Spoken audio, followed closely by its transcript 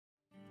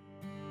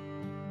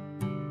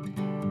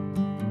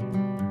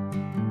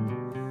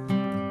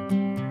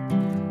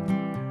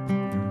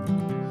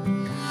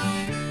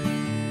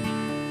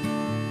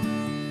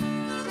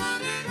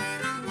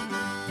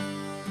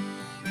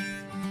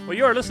Well,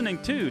 you are listening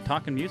to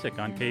Talkin Music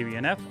on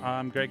KVNF.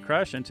 I'm Greg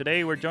Krush, and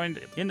today we're joined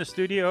in the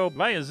studio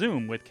via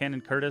Zoom with Ken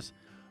and Curtis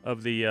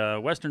of the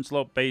Western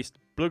Slope-based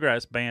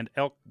bluegrass band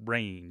Elk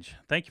Range.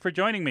 Thank you for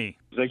joining me.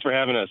 Thanks for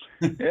having us.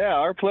 Yeah,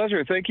 our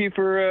pleasure. Thank you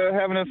for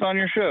having us on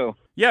your show.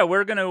 Yeah,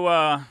 we're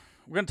gonna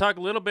talk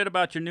a little bit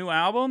about your new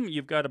album.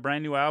 You've got a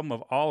brand new album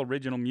of all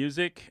original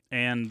music,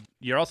 and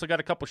you also got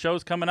a couple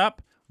shows coming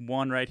up.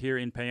 One right here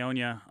in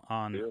Paonia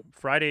on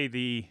Friday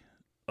the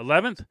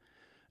 11th.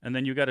 And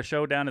then you got a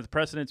show down at the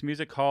Precedence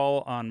Music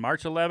Hall on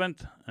March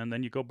 11th, and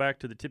then you go back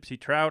to the Tipsy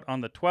Trout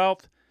on the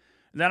 12th.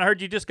 And then I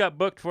heard you just got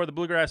booked for the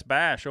Bluegrass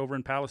Bash over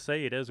in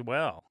Palisade as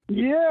well.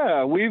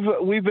 Yeah,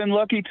 we've been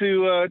lucky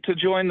to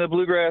join the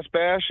Bluegrass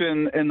Bash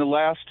in the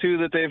last two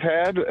that they've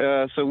had.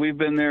 So we've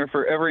been there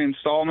for every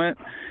installment,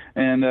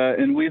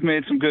 and we've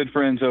made some good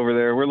friends over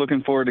there. We're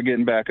looking forward to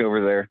getting back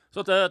over there.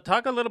 So to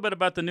talk a little bit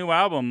about the new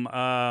album,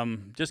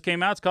 just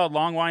came out. It's called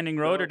Long Winding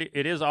Road.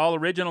 It is all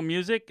original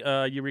music.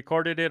 You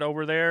recorded it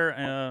over there,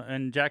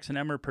 and Jackson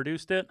Emmer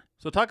produced it.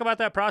 So talk about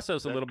that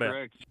process a little bit.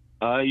 Correct.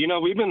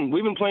 We've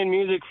been playing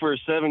music for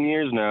 7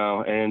 years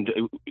now, and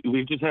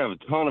we just have a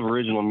ton of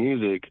original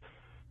music,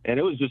 and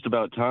it was just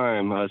about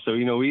time.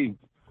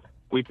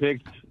 We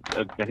picked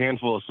a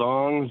handful of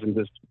songs and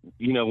just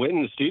went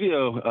in the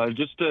studio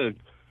just to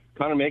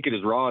kind of make it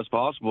as raw as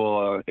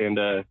possible, and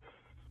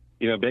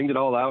banged it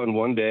all out in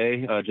one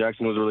day.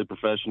 Jackson was really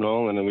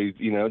professional, and then we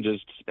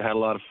just had a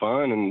lot of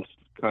fun and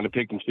kind of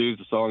picked and choose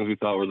the songs we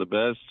thought were the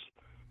best,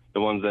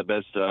 the ones that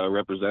best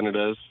represented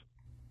us.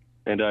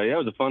 And, it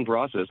was a fun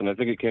process, and I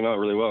think it came out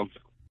really well.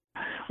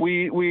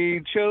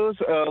 We chose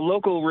a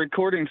local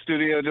recording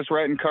studio just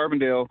right in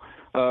Carbondale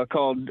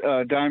called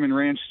Diamond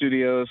Ranch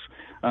Studios,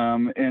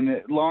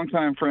 and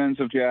longtime friends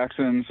of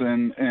Jackson's.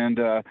 And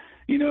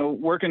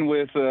working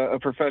with a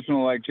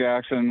professional like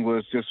Jackson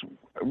was just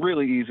a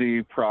really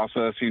easy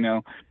process,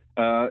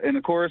 and,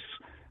 of course,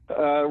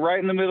 right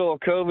in the middle of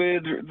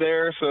COVID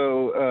there,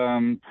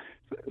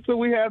 so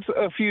we had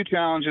a few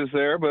challenges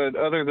there, but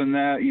other than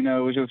that, it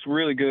was just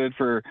really good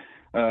for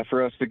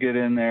us to get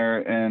in there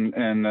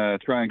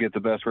and try and get the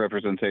best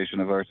representation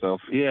of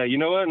ourselves. Yeah, you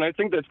know what? And I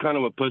think that's kind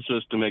of what pushed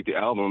us to make the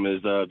album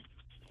is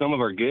some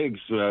of our gigs,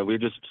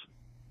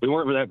 we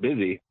weren't that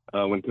busy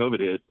when COVID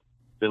hit.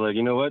 They're like,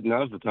 you know what?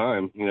 Now's the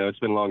time. It's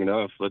been long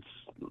enough. Let's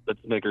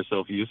make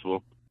ourselves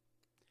useful.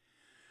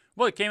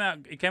 Well, it came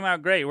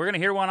out great. We're going to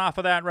hear one off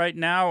of that right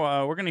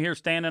now. We're going to hear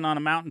Standing on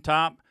a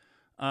Mountaintop.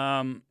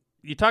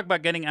 You talk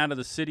about getting out of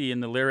the city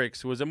in the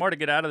lyrics. Was it more to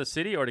get out of the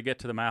city or to get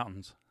to the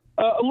mountains?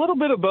 A little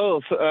bit of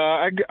both.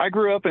 I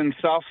grew up in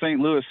South St.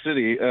 Louis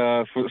City,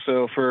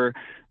 for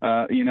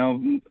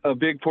a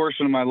big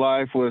portion of my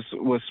life was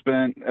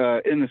spent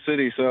in the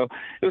city. So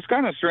it was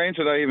kind of strange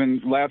that I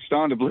even latched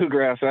on to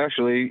bluegrass,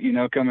 actually,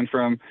 coming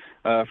from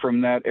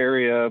that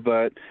area.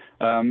 But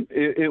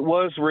it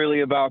was really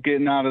about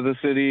getting out of the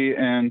city,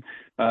 and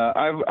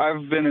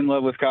I've been in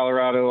love with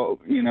Colorado,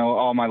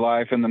 all my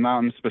life, and the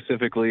mountains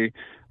specifically.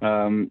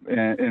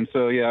 And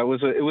so, yeah, it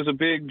was a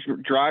big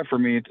drive for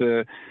me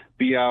to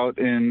be out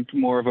in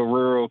more of a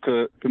rural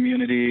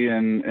community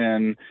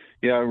and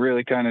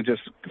really kind of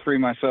just free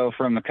myself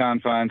from the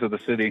confines of the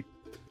city.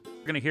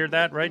 We're going to hear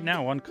that right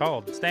now, one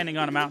called Standing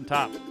on a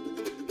Mountaintop.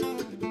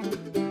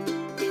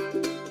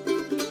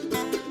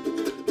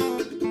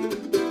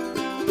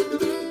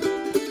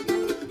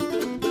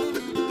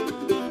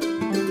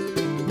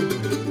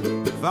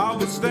 If I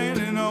was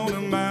standing on a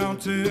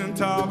mountain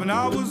top and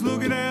I was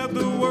looking at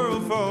the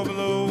world far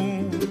below,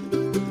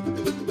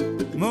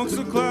 amongst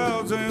the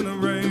clouds and the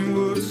rain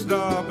would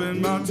stop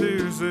and my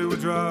tears, they would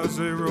dry as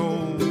they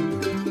roll.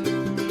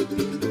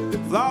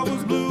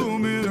 Flowers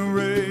bloom in a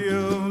ray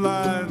of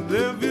light,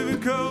 their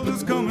vivid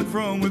colors coming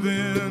from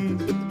within.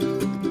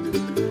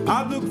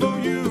 I'd look for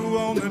you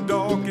on the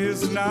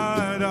darkest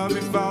night, I'd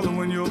be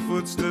following your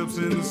footsteps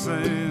in the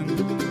sand.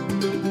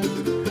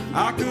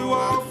 I could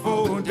walk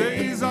for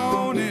days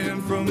on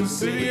end, from the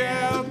city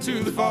out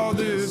to the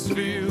farthest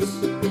fields,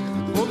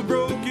 for the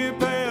broken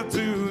path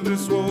to the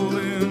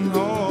swollen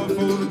heart,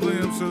 for the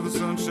glimpse of the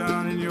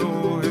sunshine in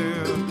your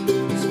hair,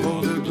 it's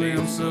for the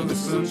glimpse of the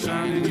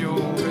sunshine in your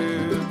hair.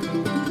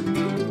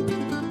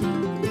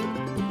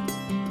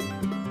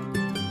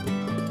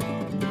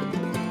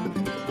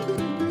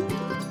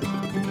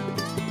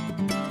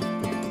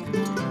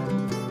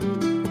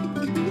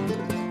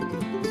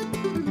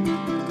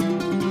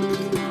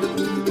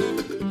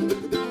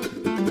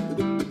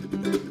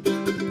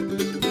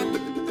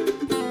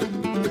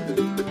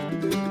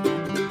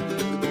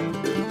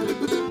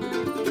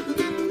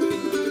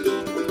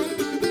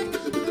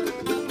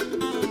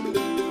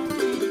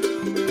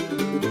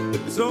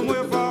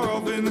 Somewhere far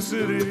off in the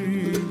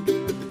city,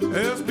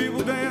 as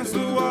people dance the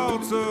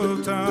waltz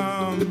of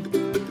time,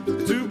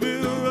 to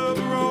build up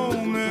a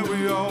Rome that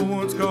we all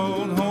once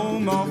called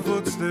home, our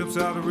footsteps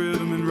out of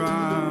rhythm and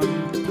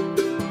rhyme.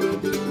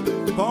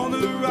 Upon the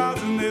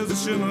horizon there's a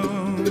shimmer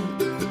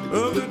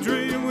of the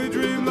dream we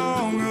dreamed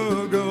long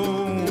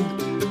ago,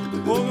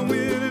 for the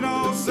wind in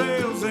all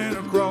sails and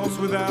a cross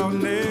without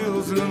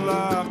nails, and a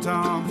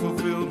lifetime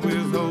fulfilled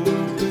with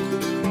hope.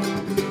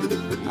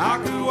 I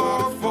could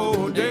walk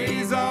 4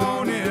 days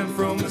on end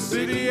from the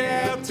city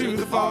out to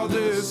the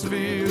farthest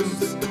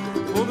fields,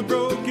 for the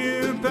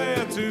broken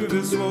path to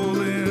the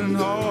swollen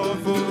heart,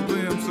 for the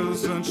glimpse of the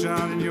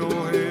sunshine in your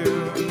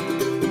hair.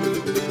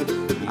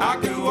 I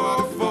could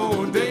walk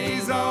 4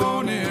 days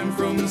on end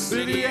from the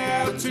city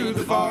out to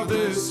the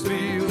farthest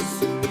fields,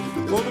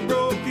 for the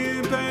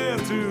broken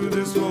path to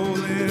the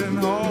swollen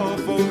heart,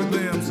 for the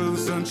glimpse of the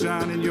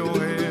sunshine in your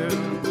hair.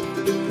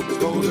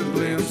 For the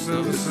glimpse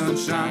of the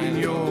sunshine in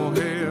your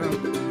hair.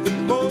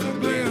 For the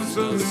glimpse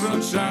of the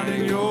sunshine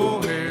in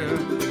your hair.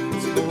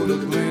 It's for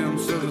the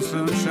glimpse of the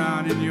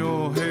sunshine in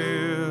your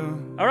hair.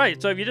 All right,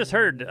 so if you just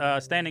heard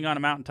Standing on a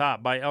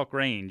Mountaintop by Elk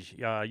Range,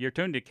 you're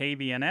tuned to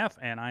KVNF,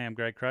 and I am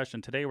Greg Krush,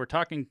 and today we're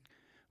talking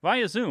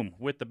via Zoom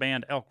with the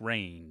band Elk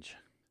Range.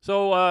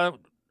 So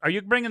are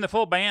you bringing the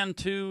full band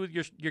to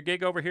your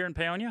gig over here in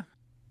Paonia?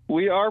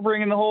 We are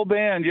bringing the whole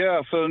band,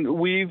 yeah. So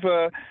we've,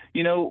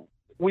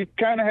 we've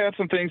kind of had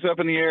some things up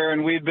in the air,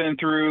 and we've been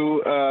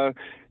through a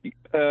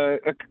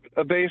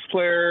bass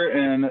player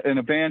and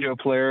a banjo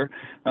player,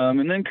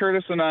 and then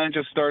Curtis and I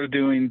just started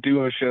doing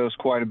duo shows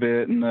quite a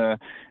bit, and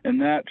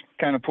that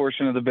kind of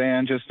portion of the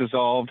band just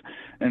dissolved,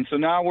 and so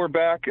now we're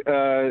back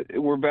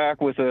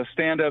with a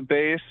stand-up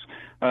bass,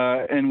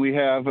 and we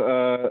have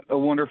a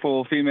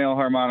wonderful female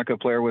harmonica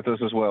player with us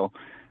as well.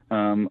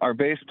 Our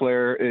bass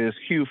player is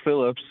Hugh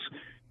Phillips,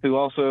 who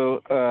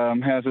also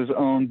has his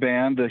own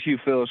band, the Hugh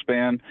Phillips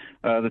Band,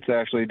 that's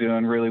actually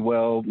doing really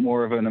well,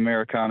 more of an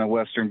Americana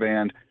Western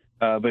band.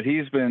 But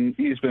he's been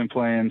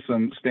playing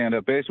some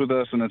stand-up bass with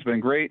us, and it's been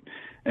great.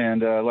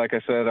 And like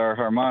I said, our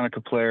harmonica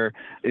player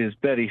is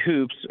Betty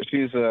Hoops.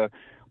 She's a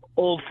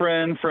old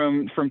friend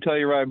from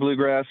Telluride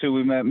Bluegrass who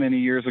we met many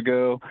years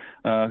ago,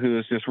 who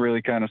has just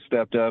really kind of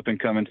stepped up and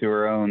come into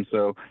her own.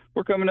 So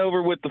we're coming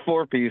over with the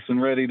 4-piece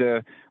and ready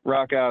to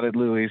rock out at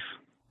Louis'.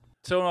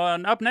 So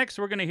up next,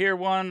 we're going to hear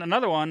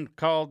another one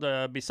called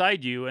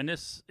 "Beside You," and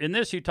in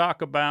this you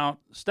talk about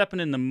stepping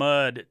in the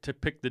mud to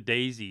pick the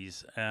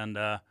daisies. And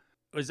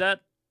was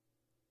that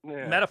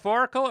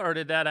metaphorical, or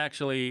did that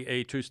actually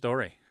a true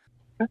story?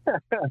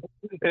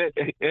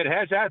 It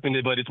has happened,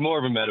 but it's more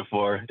of a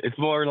metaphor. It's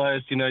more or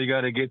less, you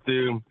got to get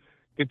through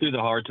the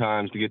hard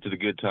times to get to the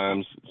good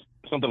times,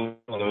 something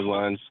along those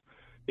lines.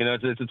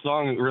 It's a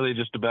song really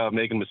just about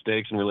making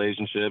mistakes in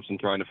relationships and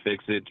trying to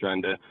fix it,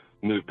 trying to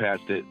move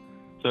past it.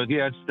 So,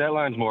 yeah, that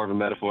line's more of a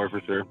metaphor for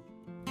sure.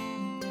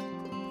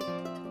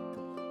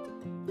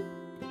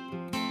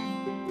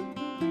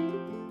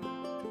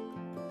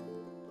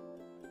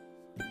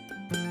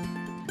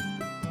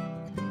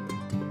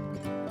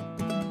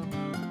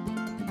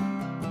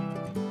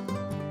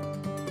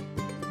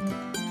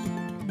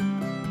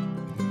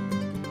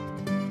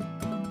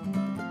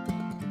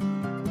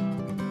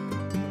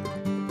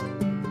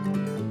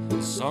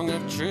 Song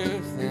of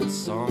truth and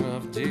song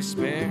of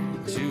despair.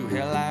 To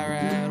hell I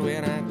ride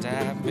when I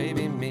die,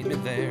 baby, meet me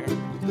there.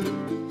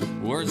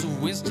 Words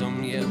of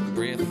wisdom, yeah,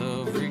 breath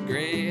of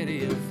regret.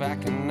 If I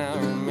can now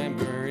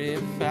remember,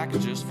 if I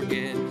could just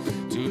forget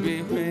to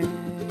be with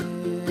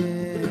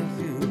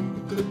you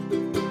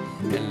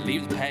and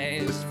leave the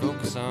past,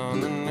 focus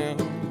on the new.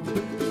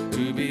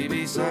 To be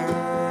beside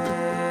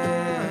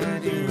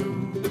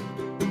you,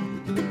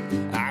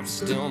 I'm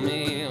still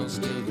me, I'm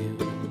still you.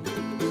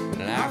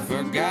 I've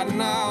forgotten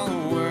all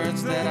the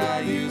words that I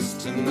used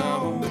to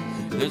know.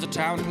 There's a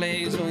time and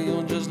place where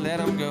you'll just let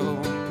them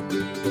go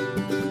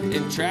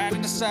and try to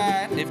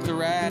decide if the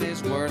ride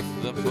is worth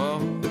the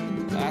pull.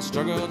 I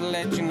struggle to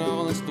let you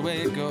know that's the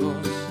way it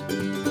goes.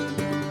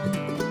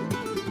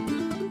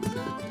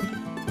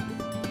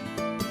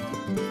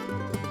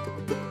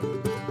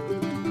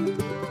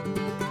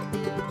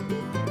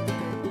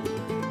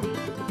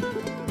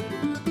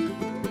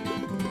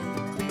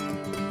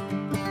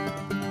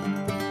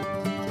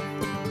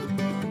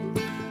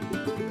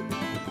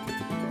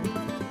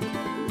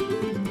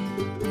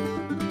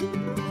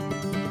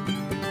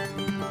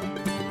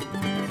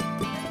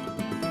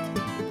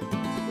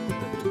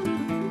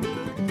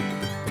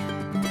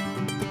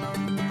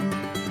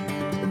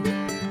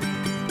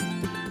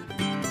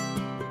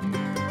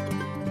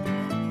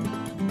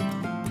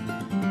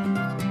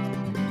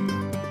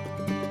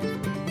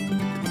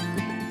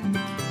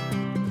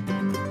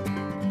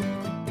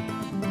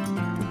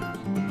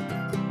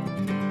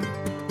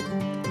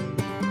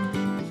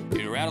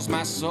 Rattles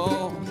my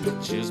soul,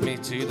 chills me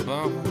to the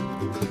bone.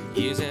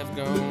 Years have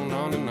gone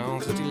on and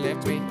on since you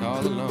left me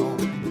all alone.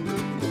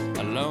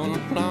 Alone,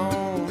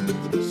 alone,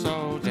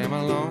 so damn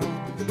alone.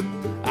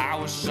 I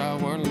wish I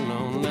weren't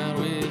alone, I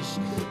wish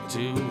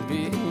to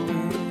be with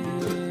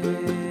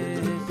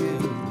you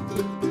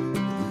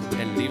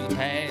and leave the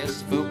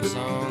past, focus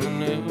on the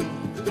new.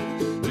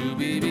 To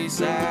be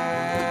beside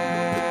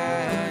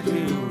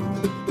you,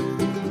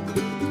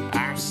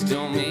 I'm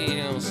still me,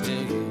 I'm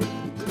still you.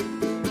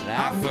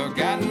 I've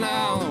forgotten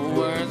all the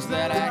words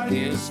that I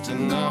used to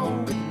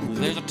know.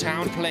 There's a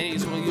time and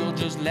place where you'll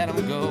just let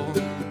them go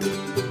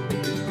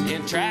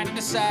and try to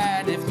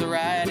decide if the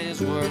ride is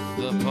worth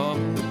the pull.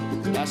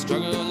 I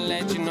struggle to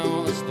let you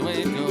know that's the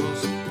way it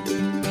goes.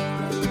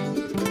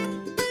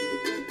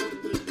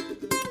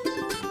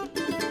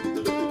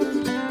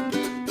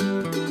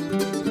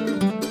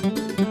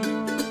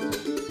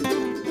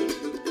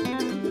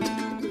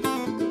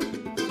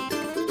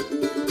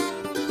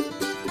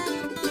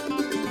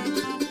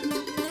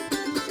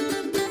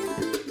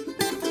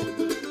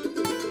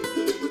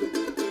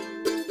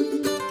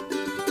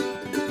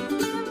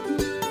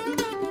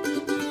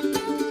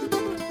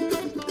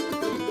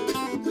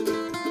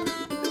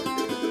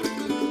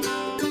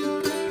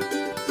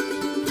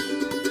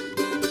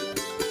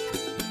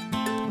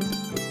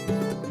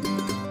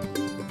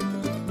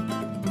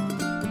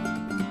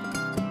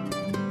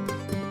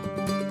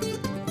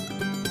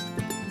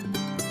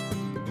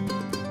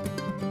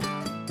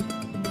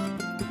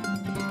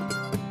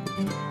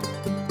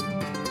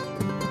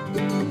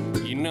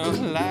 know,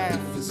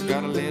 life has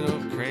got a little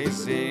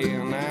crazy,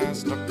 and I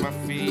stuck my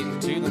feet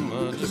into the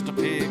mud just to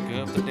pick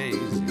up the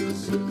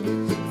daisies.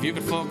 If you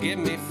could forgive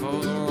me for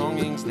the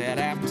wrongings that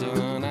I've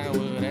done, I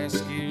would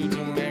ask you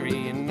to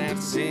marry and not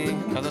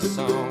sing another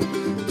song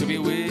to be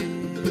with you.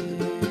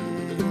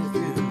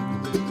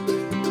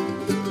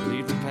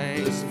 Leave the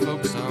past,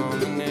 focus on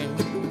the new,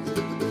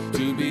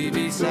 to be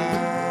beside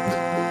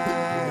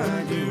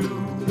you.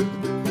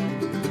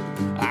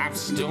 I'm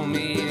still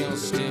me, you're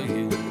still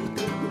you.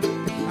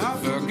 I've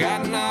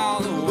forgotten all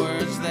the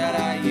words that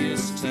I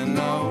used to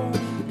know.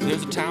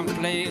 There's a time and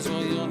place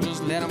where you'll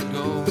just let them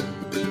go.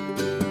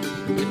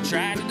 You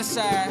try to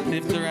decide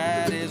if the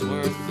ride is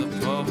worth the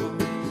pull.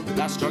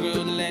 I struggle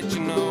to let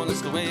you know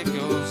that's the way it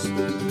goes.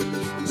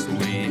 That's the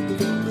way it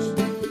goes.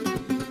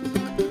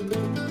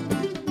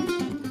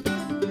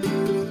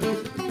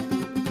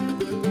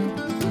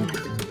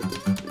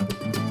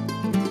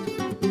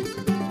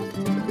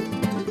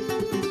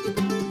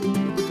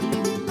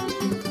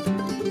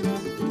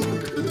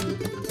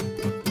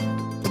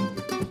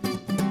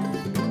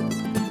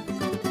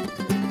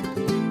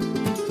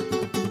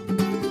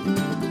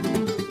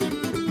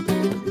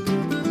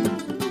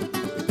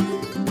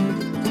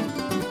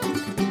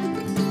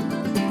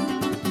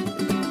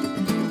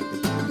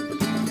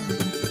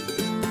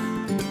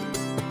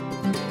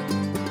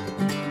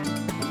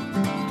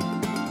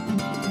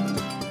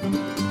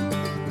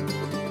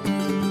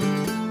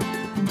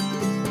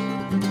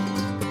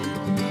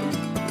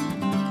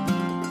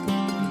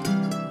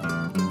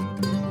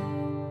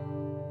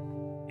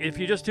 If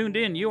you just tuned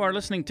in, you are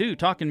listening to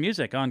Talkin'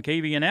 Music on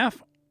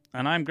KVNF,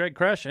 and I'm Greg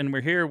Krush, and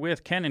we're here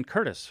with Ken and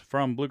Curtis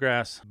from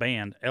bluegrass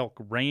band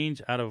Elk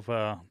Range out of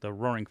the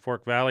Roaring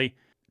Fork Valley.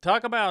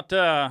 Talk about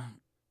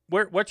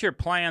what's your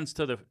plans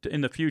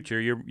in the future.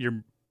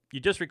 You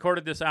just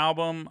recorded this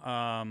album.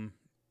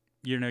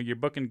 You're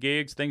booking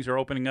gigs. Things are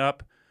opening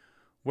up.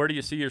 Where do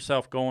you see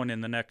yourself going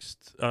in the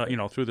next,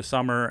 through the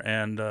summer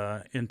and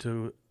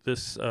into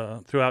this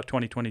throughout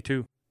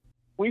 2022?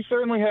 We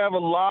certainly have a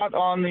lot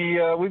on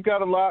the we've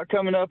got a lot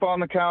coming up on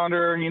the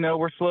calendar.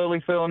 We're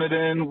slowly filling it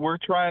in. We're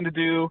trying to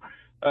do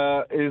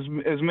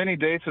as many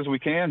dates as we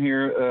can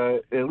here,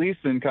 at least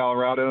in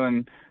Colorado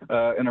and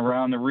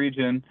around the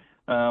region.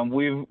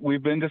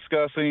 We've been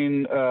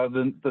discussing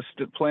the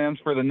plans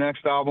for the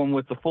next album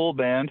with the full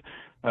band,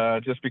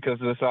 just because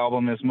this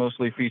album is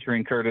mostly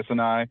featuring Curtis and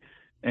I,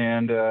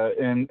 and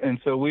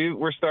so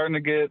we're starting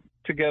to get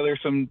together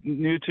some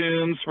new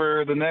tunes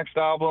for the next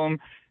album.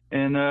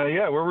 And,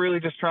 we're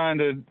really just trying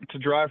to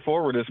drive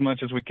forward as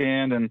much as we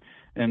can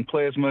and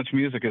play as much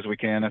music as we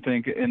can. I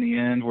think in the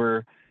end,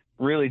 we're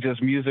really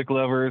just music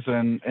lovers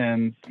and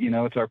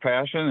it's our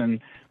passion,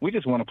 and we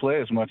just want to play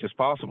as much as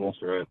possible.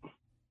 That's right.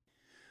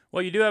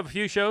 Well, you do have a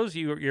few shows.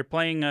 You're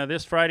playing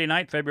this Friday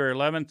night, February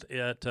 11th,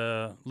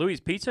 at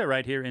Louie's Pizza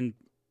right here in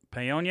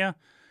Paonia.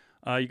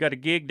 You got a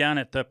gig down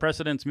at the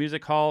Precedence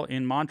Music Hall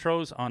in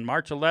Montrose on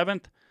March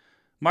 11th.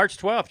 March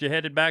 12th, you're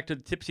headed back to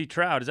the Tipsy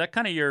Trout. Is that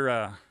kind of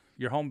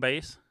your home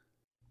base?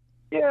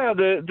 Yeah,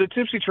 the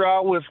Tipsy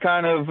Trout was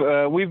kind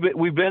of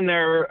we've been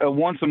there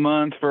once a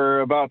month for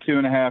about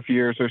 2.5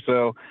 years or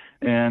so,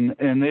 and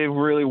they've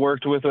really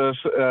worked with us,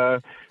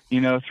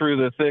 through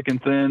the thick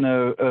and thin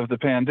of the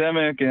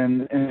pandemic,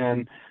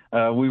 and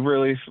we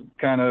really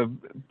kind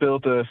of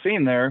built a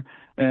scene there.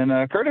 And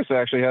Curtis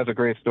actually has a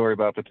great story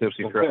about the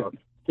Tipsy Trout.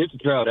 Tipsy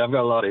Trout, I've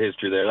got a lot of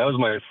history there. That was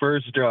my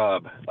first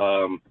job.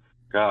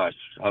 Gosh,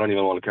 I don't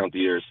even want to count the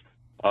years.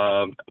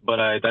 But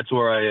that's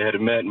where I had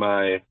met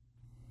my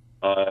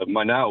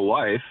now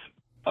wife.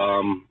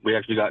 We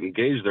actually got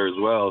engaged there as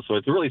well. So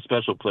it's a really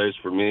special place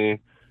for me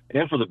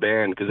and for the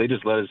band, because they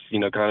just let us,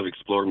 kind of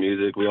explore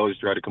music. We always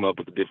try to come up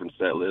with a different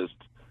set list,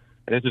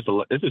 and it's just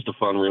a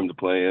fun room to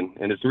play in,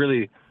 and it's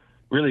really,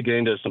 really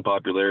gained us some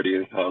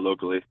popularity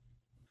locally.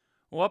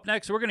 Well, up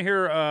next, we're going to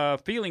hear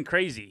Feeling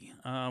Crazy.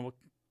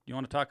 You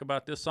want to talk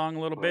about this song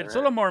a little bit? Right. It's a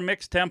little more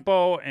mixed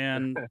tempo,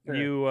 and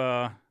you...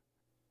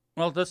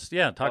 talk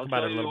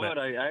about it a little bit.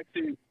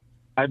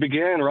 I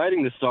began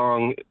writing this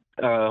song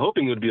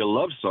hoping it would be a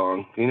love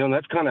song, and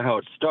that's kind of how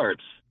it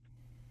starts.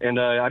 And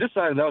I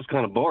decided that was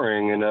kind of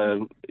boring. And I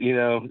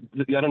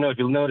don't know if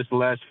you'll notice the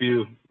last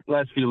few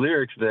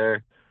lyrics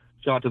there,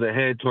 shot to the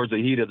head towards the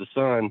heat of the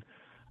sun.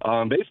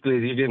 Basically,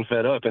 you're getting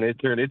fed up, and it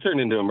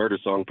turned into a murder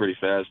song pretty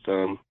fast.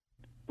 It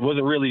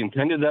wasn't really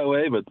intended that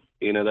way, but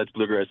that's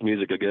bluegrass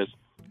music, I guess.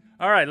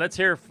 All right, let's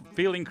hear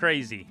 "Feeling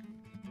Crazy."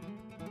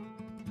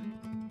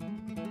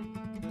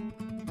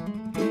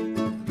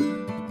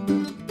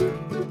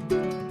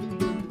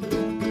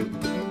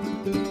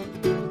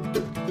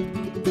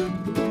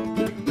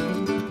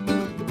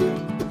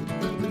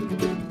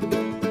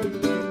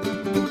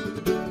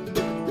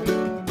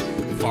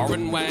 Far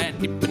and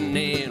wide, deep and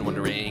in,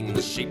 wondering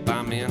the shape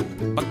I'm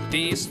in, but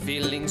these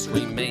feelings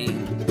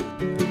remain.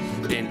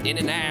 Been in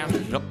and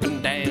out, up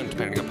and down,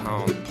 depending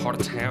upon the part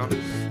of town.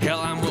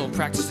 Hell, I'm well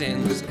practiced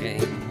in this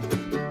game.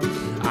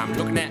 I'm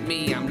looking at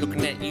me, I'm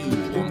looking at you.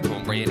 Warm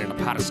cornbread and a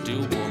pot of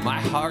stew. Well,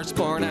 my heart's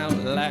pouring out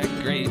like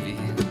gravy.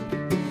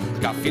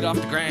 Got feet off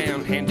the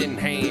ground, hand in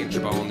hand,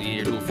 trip on the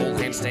air to a full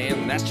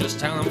handstand. That's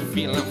just how I'm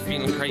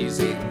feeling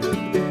crazy.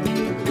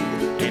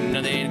 Ain't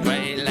nothing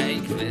quite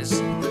like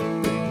this.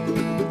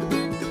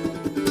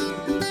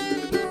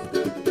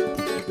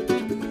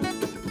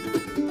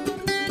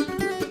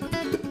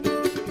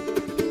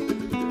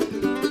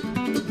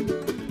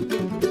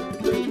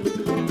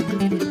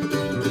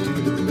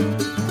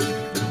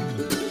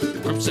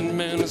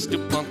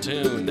 Still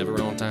pontoon,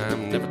 never on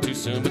time, never too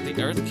soon, but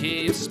the earth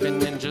keeps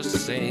spinning just the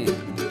same.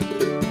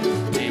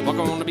 Hey, walk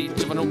on the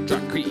beach of an old dry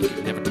creek,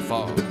 never too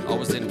far,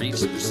 always in reach.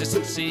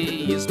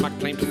 Consistency is my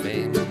claim to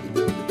fame.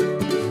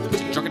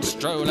 Too drunk to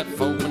stroll at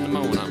 4 in the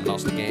morning, I'm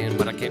lost again,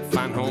 but I can't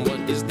find home.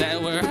 But is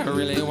that where I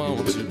really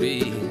want to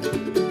be?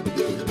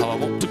 All I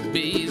want to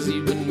be is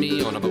you and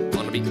me on a boat,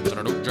 on a beach, on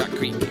an old dry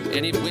creek,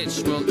 any which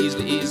will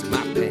easily ease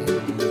my pain.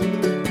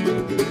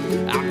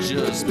 I'm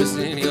just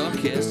missing your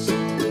kiss.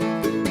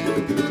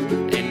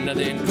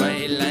 Nothing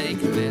quite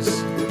like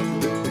this.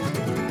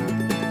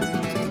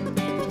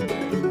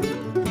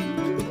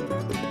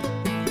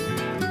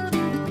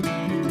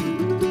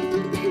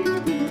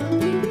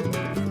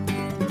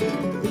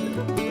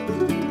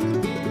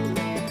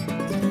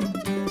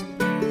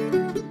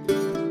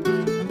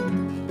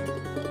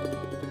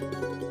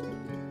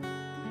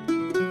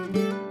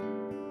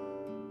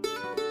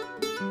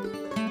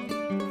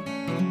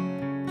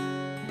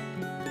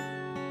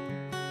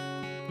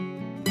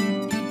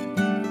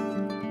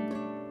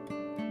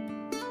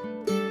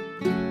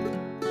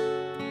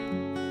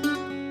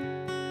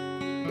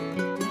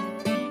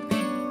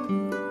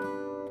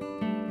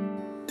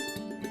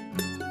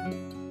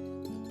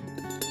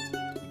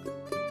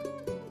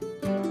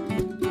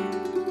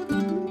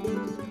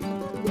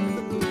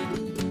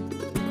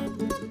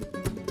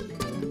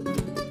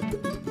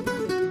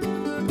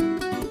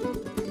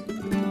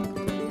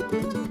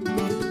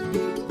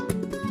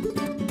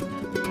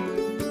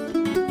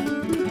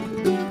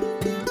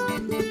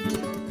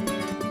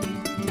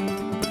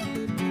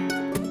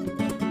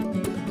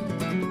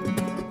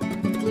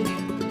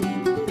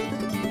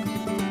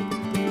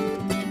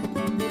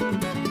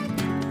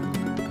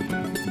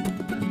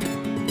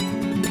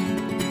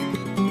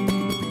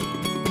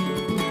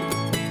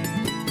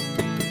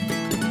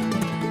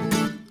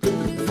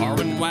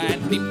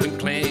 Deep in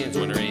clans,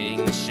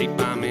 wondering the shape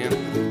I'm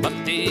in, but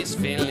these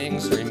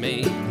feelings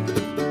remain.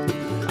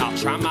 I'll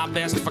try my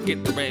best to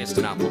forget the rest,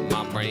 and I'll put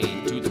my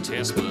brain to the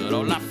test, but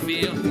all I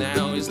feel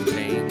now is the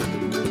pain.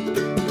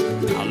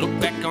 I'll look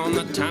back on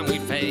the time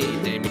we've had,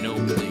 and we know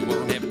they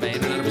weren't that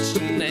bad, and I'm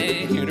wishing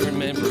that you to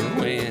remember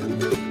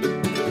when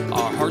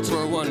our hearts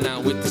were one.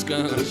 Now with this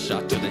gun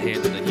shot to the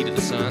head, to the heat of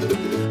the sun.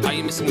 Are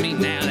you missing me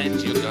now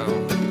that you're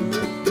gone?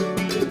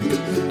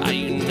 Are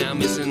you now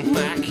missing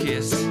my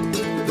kiss?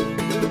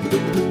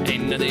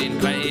 Ain't nothing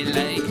quite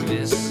like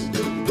this.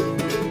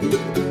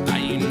 Are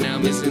you now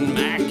missing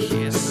my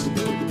kiss?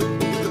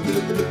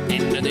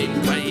 Ain't nothing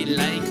quite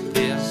like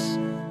this.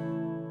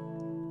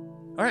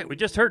 All right, we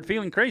just heard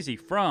Feeling Crazy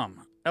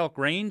from Elk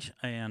Range,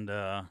 and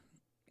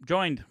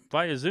joined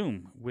via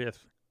Zoom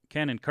with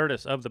Ken and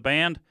Curtis of the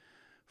band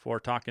for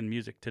Talkin'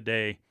 Music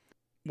today.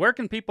 Where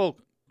can people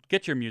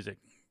get your music?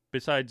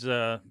 Besides,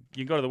 you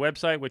can go to the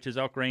website, which is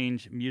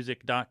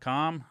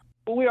elkrangemusic.com.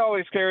 We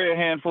always carry a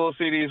handful of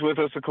CDs with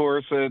us, of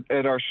course,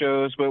 at our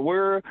shows, but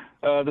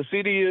the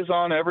CD is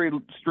on every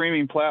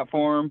streaming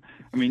platform.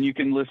 I mean, you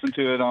can listen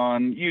to it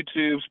on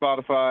YouTube,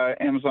 Spotify,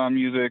 Amazon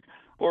Music,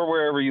 or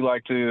wherever you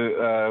like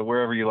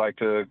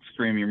to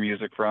stream your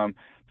music from.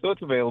 So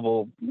it's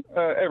available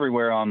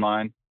everywhere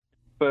online.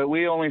 But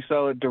we only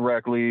sell it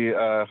directly,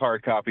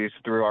 hard copies,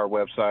 through our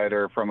website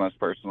or from us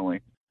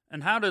personally.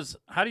 And how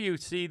do you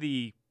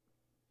see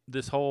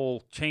this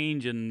whole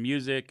change in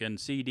music and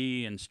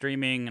CD and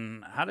streaming,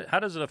 and how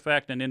does it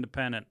affect an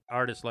independent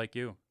artist like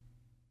you?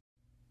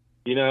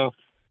 You know,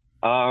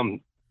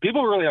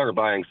 people really aren't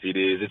buying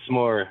CDs. It's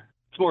more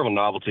of a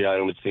novelty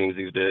item, it seems,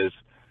 these days.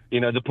 You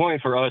know, the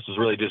point for us was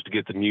really just to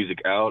get the music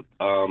out.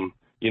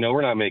 You know,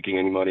 we're not making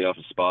any money off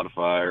of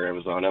Spotify or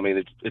Amazon. I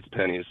mean, it's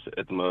pennies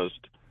at the most.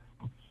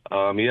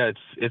 Yeah,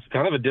 it's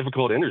kind of a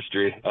difficult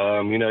industry.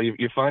 You know,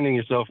 you're finding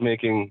yourself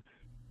making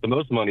the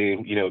most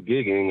money, you know,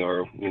 gigging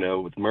or, you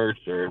know, with merch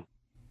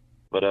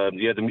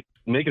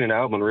making an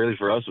album really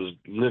for us was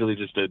literally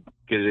just to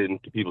get it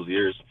into people's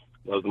ears.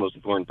 That was the most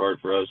important part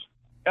for us.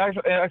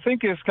 I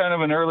think it's kind of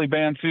an early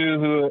band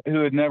too, who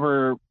had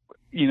never,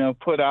 you know,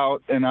 put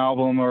out an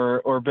album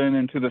or been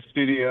into the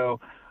studio.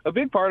 A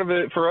big part of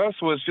it for us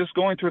was just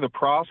going through the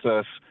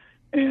process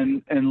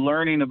and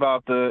learning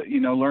about the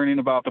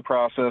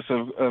process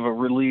of a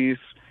release,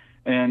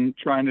 and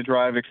trying to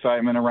drive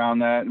excitement around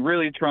that, and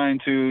really trying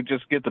to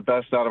just get the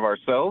best out of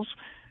ourselves.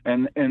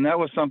 And that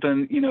was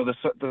something, you know, the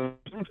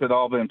songs had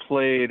all been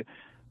played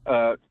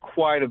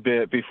quite a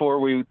bit before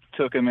we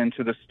took them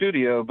into the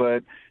studio.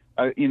 But,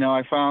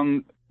 I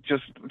found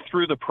just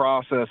through the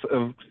process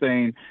of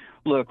saying,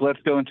 look, let's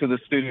go into the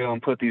studio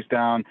and put these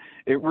down,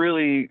 it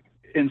really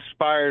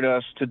inspired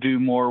us to do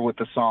more with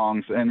the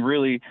songs and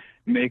really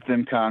make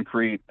them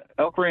concrete.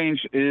 Elk Range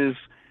is,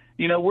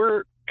 you know,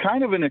 we're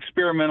kind of an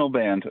experimental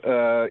band.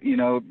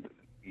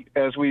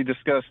 As we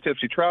discussed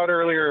Tipsy Trout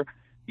earlier,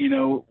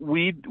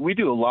 we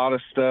do a lot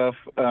of stuff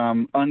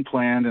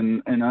unplanned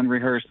and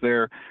unrehearsed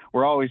there.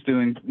 We're always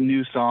doing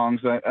new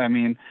songs. I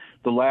mean,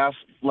 the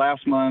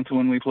last month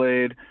when we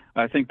played,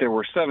 I think there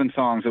were 7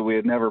 songs that we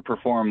had never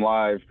performed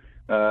live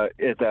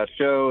at that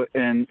show.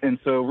 And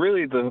so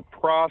really the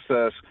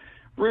process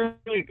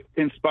really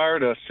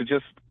inspired us to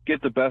just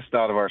get the best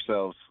out of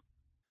ourselves.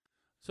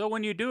 So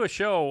when you do a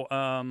show,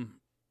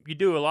 you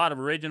do a lot of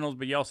originals,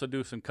 but you also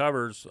do some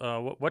covers.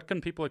 What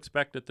can people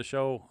expect at the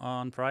show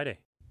on Friday?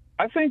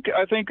 I think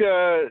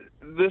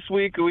this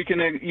week we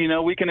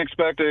can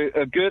expect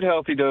a good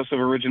healthy dose of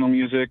original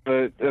music,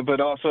 but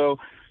also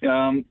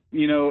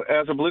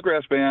as a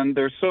bluegrass band,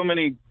 there's so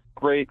many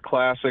great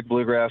classic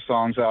bluegrass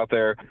songs out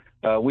there.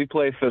 We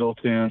play fiddle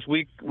tunes.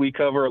 We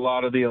cover a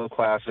lot of the old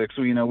classics.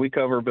 We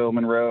cover Bill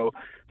Monroe,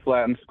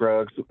 Flat and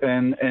Scruggs,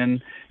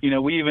 and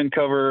we even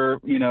cover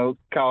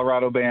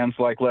Colorado bands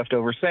like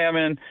Leftover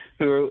Salmon,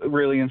 who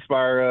really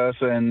inspire us,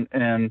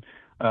 and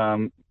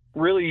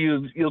really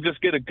you'll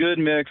just get a good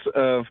mix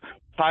of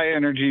high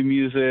energy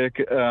music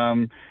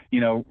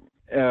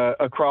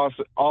across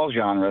all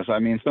genres. I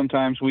mean,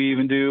 sometimes we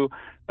even do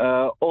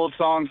old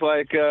songs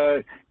like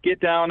Get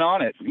Down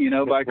on It,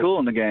 by Kool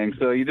and the Gang.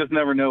 So you just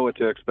never know what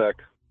to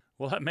expect.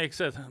 Well, that makes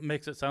it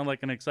sound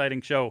like an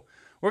exciting show.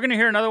 We're going to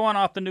hear another one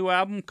off the new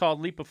album called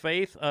Leap of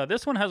Faith.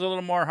 This one has a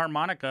little more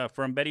harmonica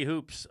from Betty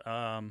Hoops.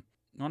 Want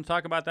to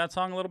talk about that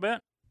song a little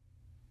bit?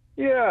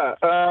 Yeah.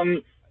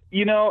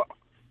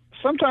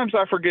 Sometimes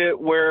I forget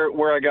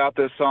where I got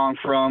this song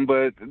from,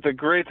 but the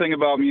great thing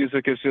about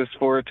music is just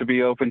for it to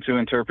be open to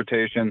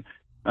interpretation.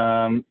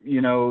 I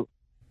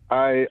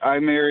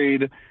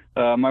married,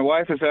 my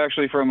wife is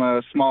actually from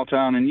a small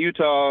town in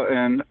Utah,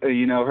 and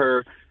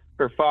her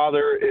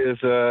father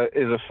is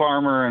a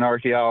farmer and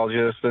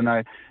archaeologist,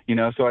 and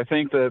so I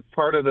think that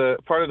part of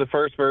the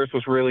first verse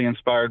was really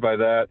inspired by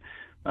that.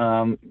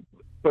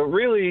 But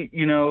really,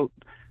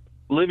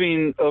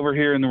 living over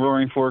here in the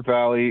Roaring Fork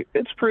Valley,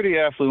 it's pretty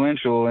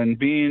affluential, and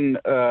being,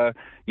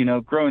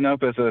 growing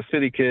up as a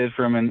city kid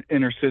from an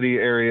inner city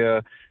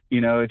area,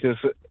 it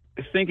just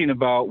thinking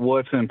about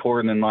what's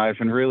important in life.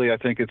 And really, I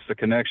think it's the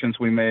connections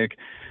we make,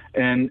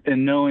 and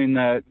knowing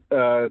that,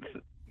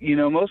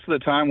 most of the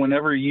time,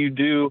 whenever you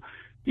do,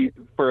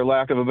 for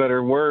lack of a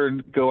better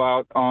word, go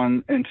out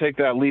on and take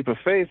that leap of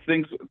faith,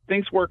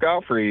 things work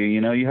out for you.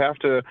 You have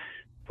to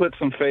put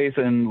some faith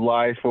in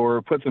life,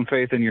 or put some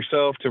faith in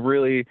yourself to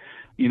really,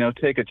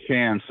 take a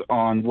chance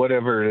on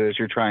whatever it is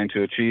you're trying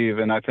to achieve.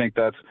 And I think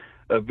that's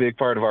a big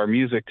part of our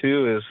music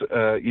too, is,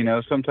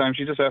 sometimes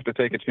you just have to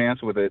take a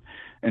chance with it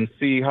and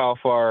see how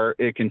far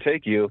it can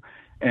take you,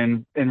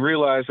 and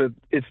realize that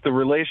it's the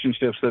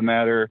relationships that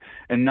matter,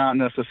 and not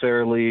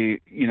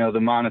necessarily, the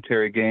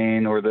monetary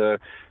gain or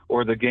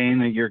the gain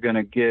that you're going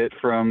to get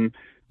from,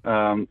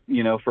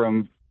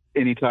 from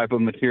any type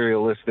of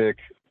materialistic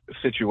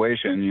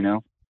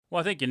situation,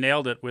 Well, I think you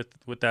nailed it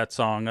with that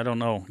song. I don't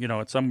know,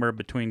 it's somewhere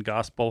between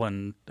gospel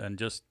and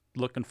just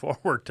looking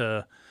forward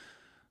to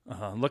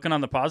looking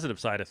on the positive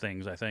side of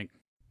things, I think.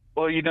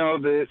 Well,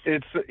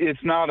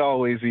 it's not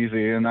always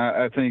easy, and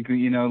I think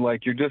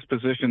like your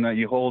disposition that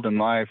you hold in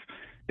life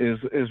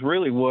is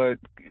really what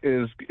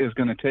is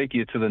going to take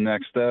you to the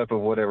next step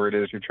of whatever it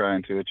is you're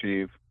trying to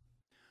achieve.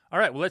 All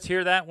right, well, let's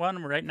hear that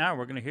one right now.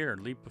 We're going to hear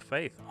Leap of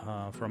Faith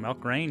from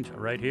Elk Range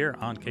right here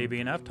on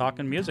KVNF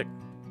Talkin' Music.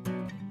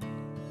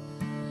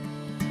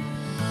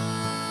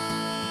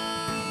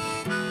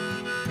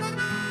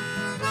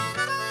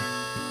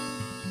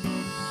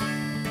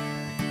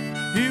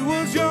 He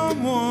was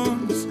young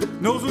once,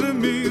 knows what it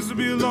means to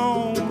be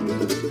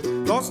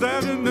alone. Lost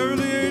at an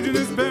early age in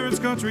his parents'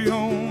 country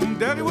home.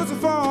 Daddy was a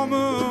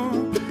farmer,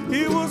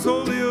 he was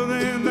holier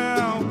than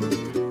thou.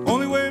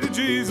 Only way to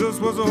Jesus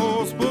was a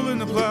horse pulling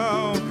the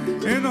plow.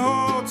 And the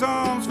hard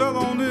times fell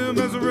on him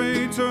as the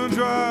rain turned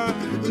dry.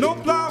 No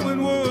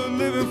plowing wood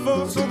living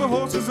full, so the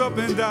horses up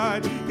and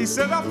died. He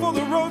set out for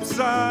the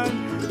roadside,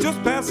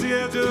 just past the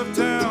edge of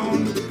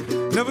town.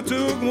 Never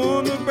took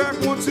one look back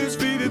once his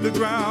feet hit the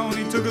ground.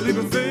 He took a leap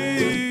of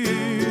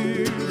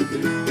faith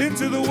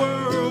into the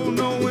world,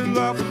 knowing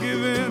life will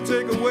give and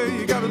take away.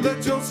 You gotta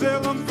let your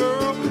sail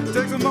unfurl. It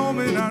takes a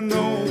moment, I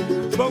know,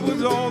 but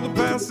with all the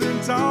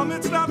passing time,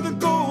 it's not the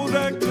gold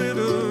that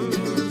glitters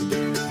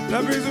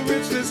that brings a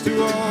richness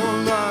to our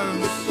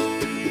lives.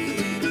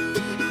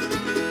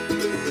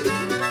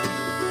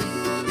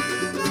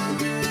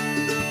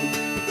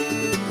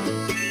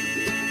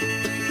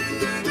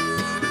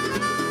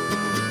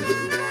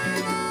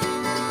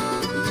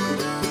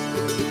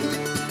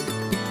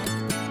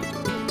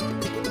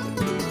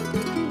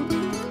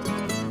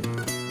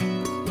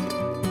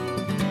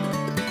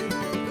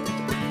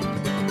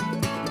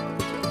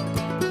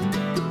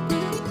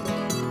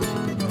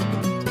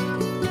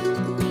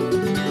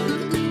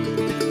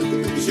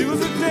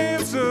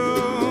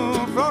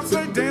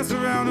 Dance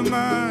around her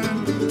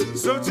mind,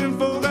 searching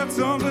for that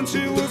something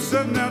she was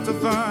setting out to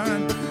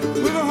find.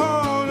 With the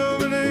heart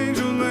of an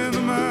angel and the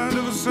mind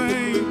of a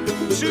saint,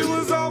 she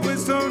was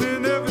always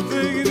turning every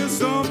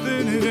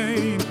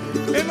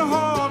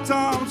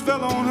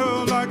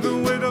like the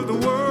weight of the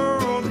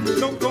world.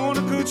 No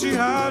corner could she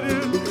hide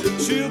in.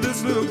 Shield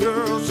this little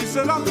girl. She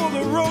said, I'm for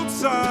the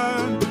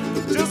roadside,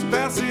 just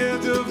past the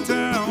edge of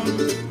town.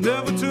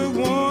 Never took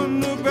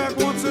one look back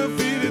once her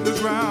feet hit the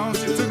ground.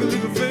 She took a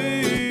leap of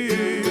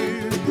faith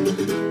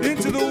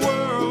into the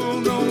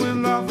world,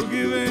 knowing life will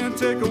give and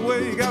take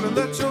away. You gotta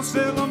let your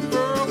sail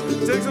unfurl.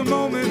 Takes a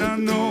moment, I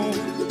know,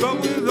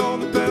 but with all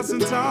the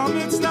passing time,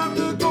 it's not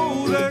the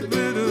gold that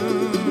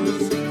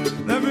glitters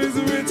that brings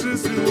the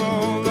richness to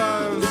all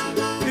lives.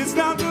 It's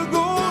not the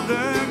gold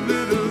that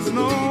glitters,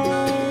 no,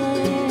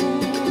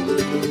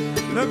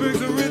 that brings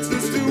the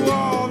richness to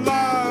all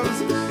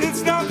lives.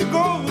 It's not the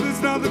gold,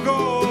 it's not the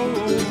gold.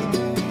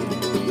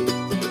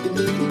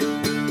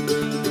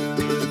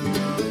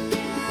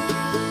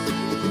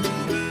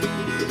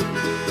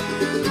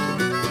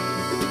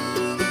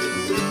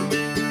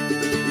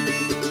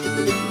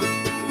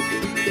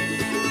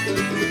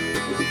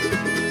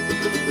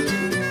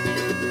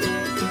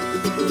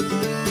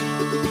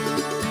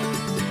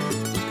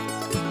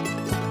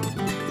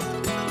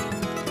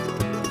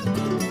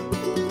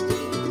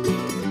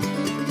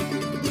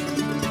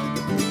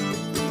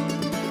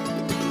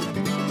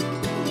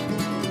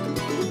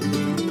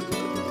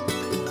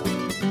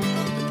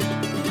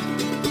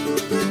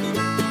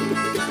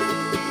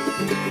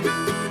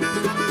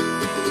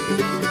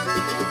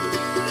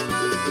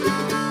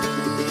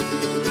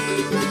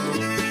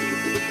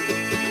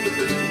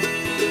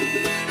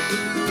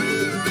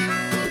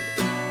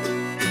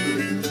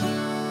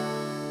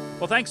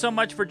 Well, thanks so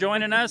much for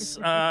joining us.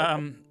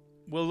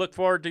 We'll look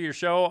forward to your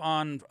show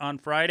on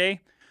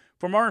Friday.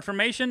 For more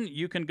information,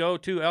 you can go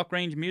to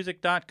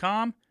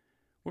elkrangemusic.com.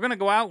 We're going to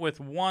go out with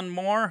one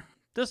more.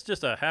 This is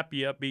just a happy,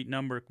 upbeat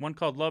number, one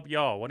called Love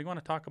Y'all. What do you want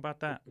to talk about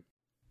that?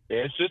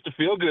 It's just a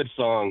feel-good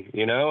song,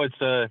 you know.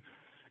 It's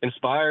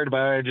inspired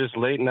by just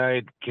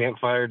late-night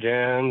campfire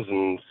jams,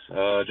 and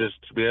just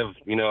we have,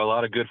 you know, a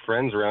lot of good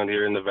friends around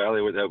here in the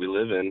valley that we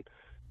live in,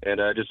 and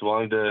I just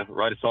wanted to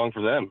write a song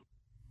for them,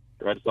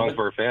 write a song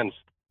for our fans.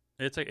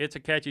 It's a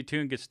catchy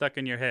tune, gets stuck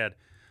in your head.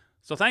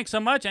 So thanks so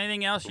much.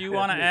 Anything else you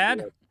want to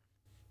add?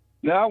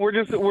 No, we're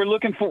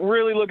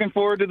really looking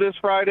forward to this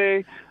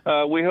Friday.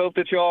 We hope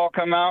that you all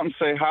come out and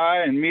say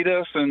hi and meet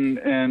us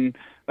and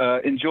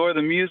enjoy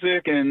the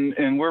music.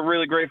 And we're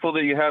really grateful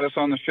that you had us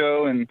on the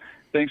show. And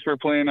thanks for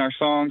playing our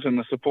songs and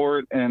the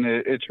support. And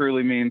it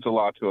truly means a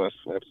lot to us.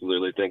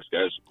 Absolutely. Thanks,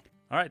 guys.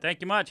 All right.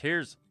 Thank you much.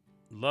 Here's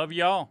Love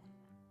Y'all.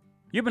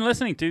 You've been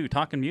listening to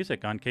Talkin'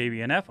 Music on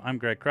KVNF. I'm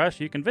Greg Krush.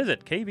 You can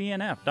visit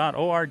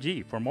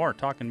kvnf.org for more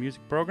Talkin'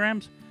 Music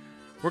programs.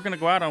 We're going to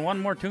go out on one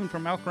more tune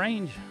from Elk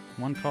Range,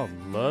 one called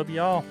Love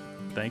Y'all.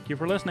 Thank you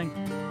for listening.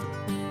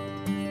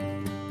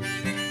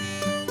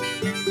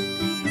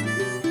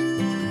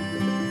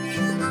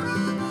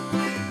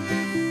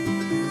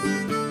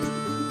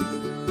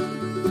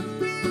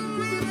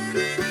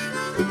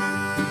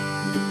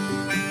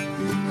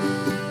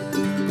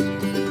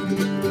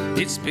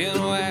 It's been a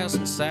while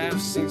since I've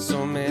seen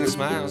so many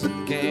smiles. I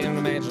can't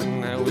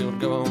imagine how we would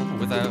go on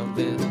without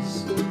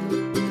this.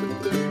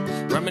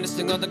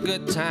 Reminiscing of the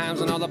good times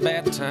and all the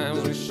bad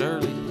times we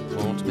surely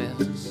won't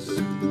miss.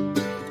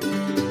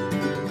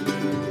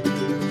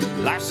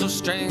 Life's so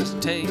strange,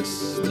 it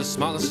takes the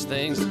smallest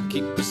things to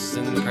keep us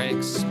in the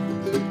cracks.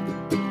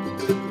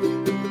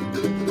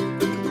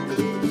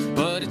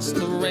 But it's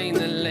the rain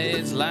that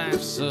lets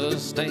life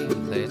sustain.